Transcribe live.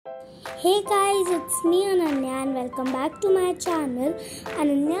Hey guys, it's me Ananya and welcome back to my channel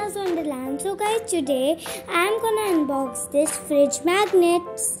Ananya's Wonderland. So guys, today I'm gonna unbox this fridge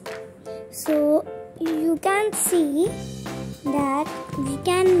magnets. So you can see that we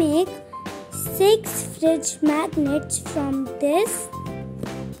can make 6 fridge magnets from this.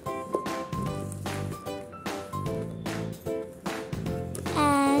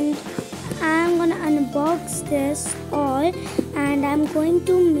 And I'm gonna unbox this all and I'm going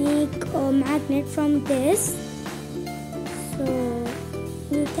to make a magnet from this. So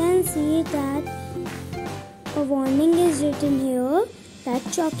you can see that a warning is written here that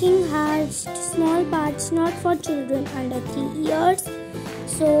chalking has small parts not for children under 3 years.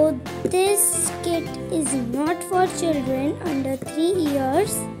 So this kit is not for children under 3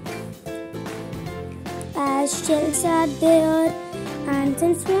 years, as shells are there and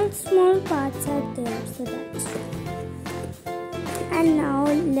some small parts are there. So that's it. And now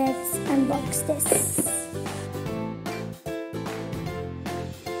let's unbox this.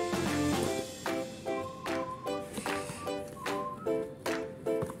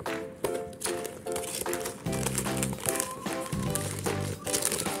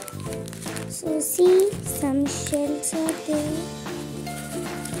 So see, some shells are there.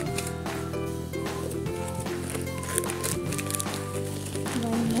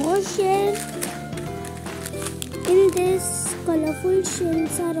 One more shell. In this, colorful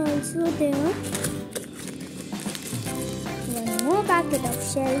shells are also there. One more packet of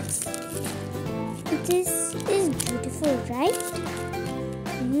shells. This is beautiful, right?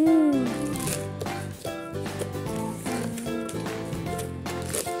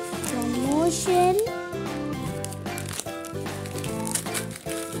 One more shell.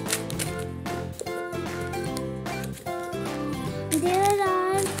 There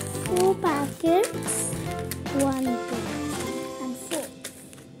are 4 packets. 1, 2, 3, and 4.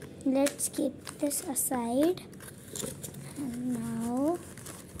 Let's keep this aside. And now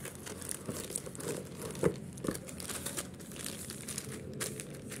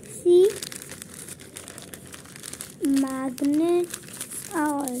see, magnets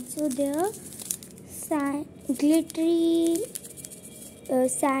are also there. Glittery,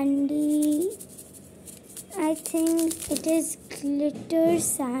 sandy. I think it is glitter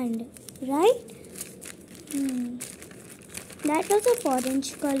sand, right? That was of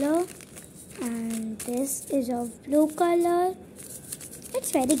orange color and this is of blue color.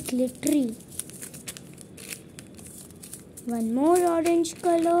 It's very glittery. One more orange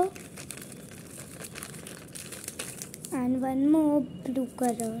color and one more blue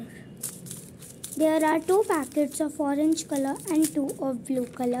color. There are 2 packets of orange color and 2 of blue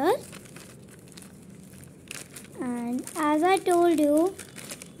color. And as I told you,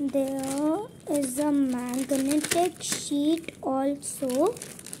 there is a magnetic sheet also,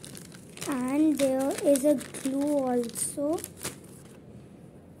 and there is a glue also,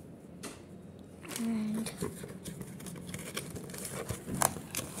 and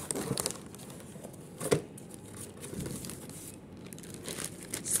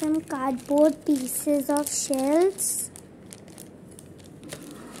some cardboard pieces of shells.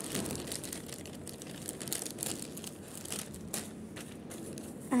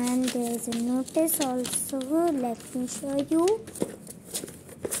 And there is a notice also. Let me show you.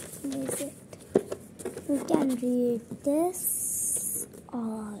 Where is it? You can read this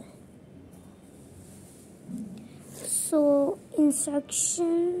all. So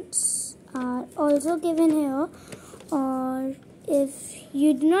instructions are also given here, or if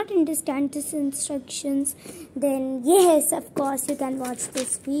you do not understand these instructions, then yes, of course you can watch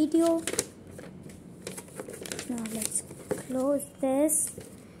this video. Now let's close this.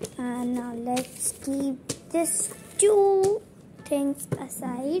 And now let's keep this 2 things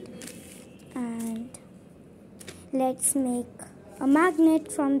aside and let's make a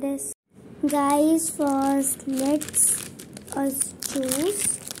magnet from this. Guys, first let's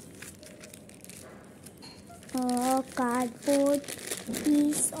choose a cardboard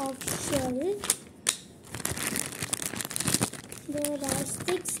piece of shell. There are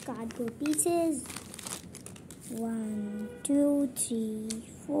 6 cardboard pieces. 1, 2, 3,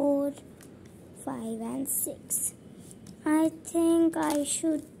 4, 5 and 6. I think I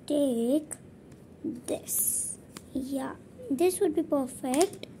should take this. Yeah, this would be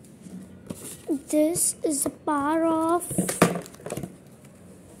perfect. This is the power of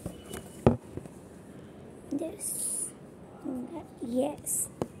this. Yes,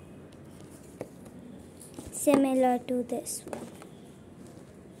 similar to this one.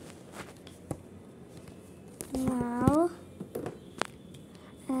 Now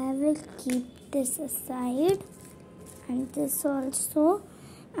I will keep this aside and this also,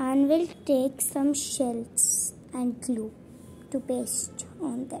 and we'll take some shells and glue to paste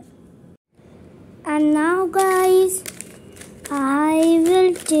on them. And now guys, I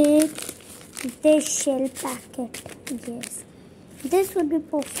will take this shell packet. Yes, this would be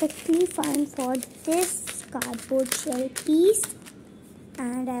perfectly fine for this cardboard shell piece.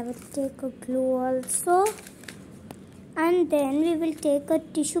 And I will take a glue also. And then we will take a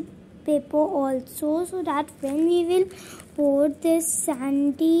tissue paper also, so that when we will pour this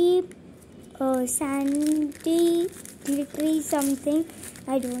sandy glittery something,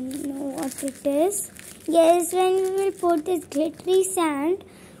 I don't know what it is. Yes, when we will put this glittery sand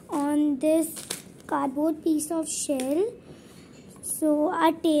on this cardboard piece of shell, so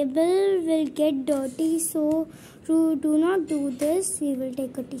our table will get dirty. So to do not do this, we will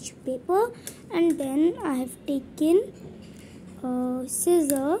take a tissue paper, and then I have taken a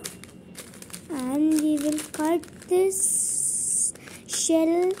scissor and we will cut this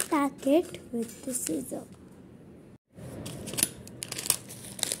shell packet with the scissor.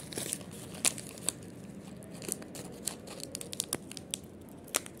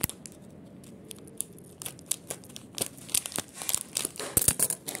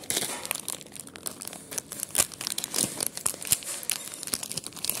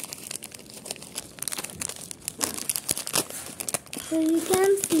 So you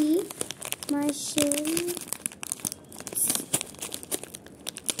can see my shell.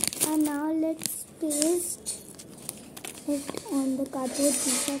 And now let's paste it on the cardboard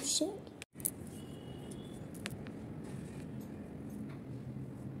piece of shell.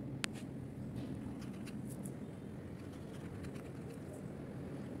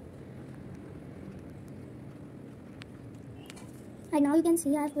 And now you can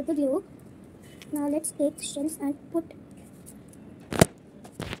see I have put the glue. Now let's take the shells and put.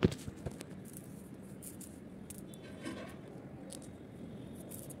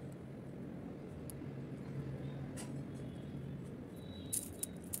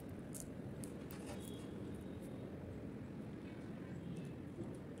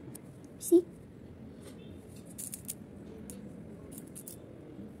 See?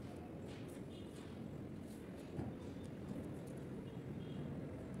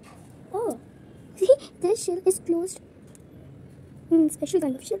 Oh, see, this shell is closed. Special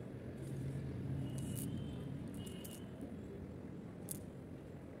kind of shell.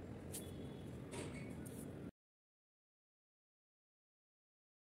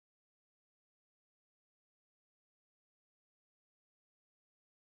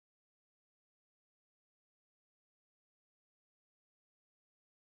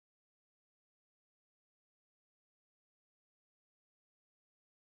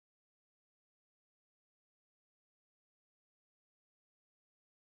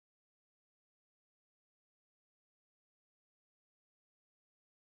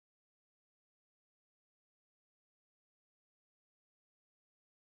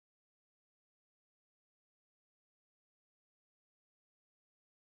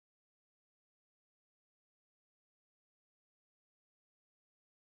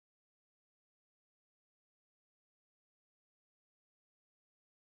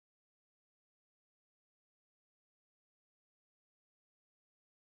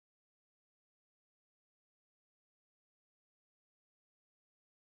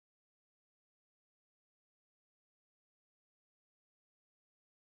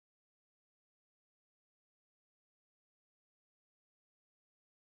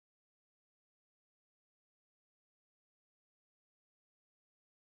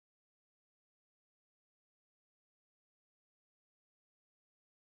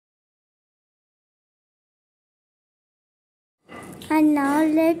 And now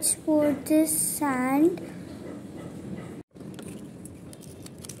let's put this sand.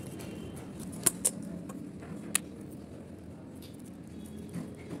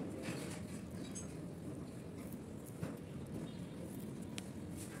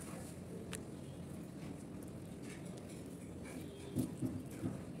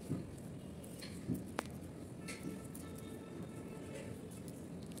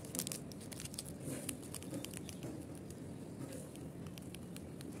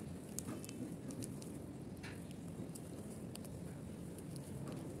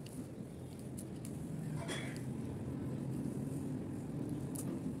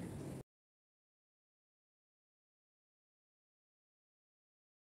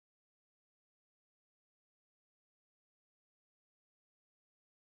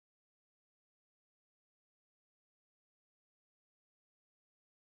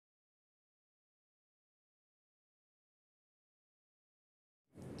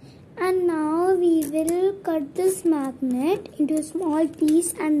 And now we will cut this magnet into a small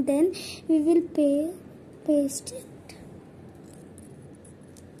piece and then we will paste it.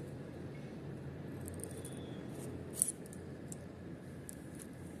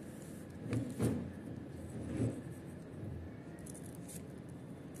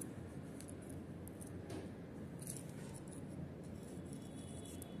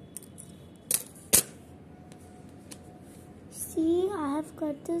 See, I have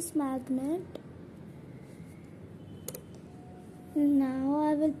cut this magnet. Now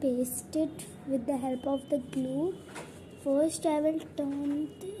I will paste it with the help of the glue. First I will turn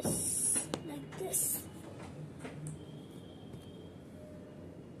this like this.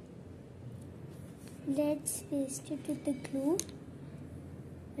 Let's paste it with the glue.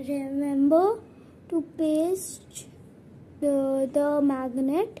 Remember to paste the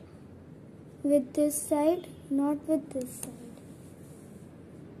magnet with this side, not with this side.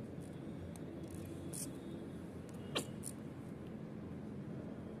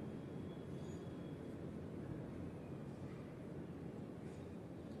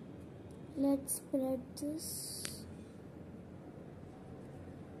 Let's spread this.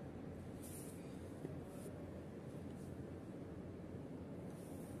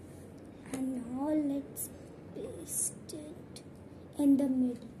 And now let's paste it in the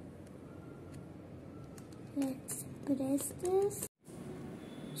middle. Let's press this.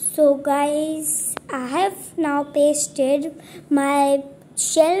 So guys, I have now pasted my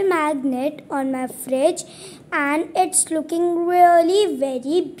shell magnet on my fridge and it's looking really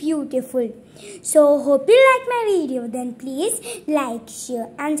very beautiful. So hope you like my video. Then please like, share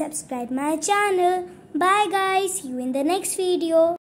and subscribe my channel. Bye guys. See you in the next video.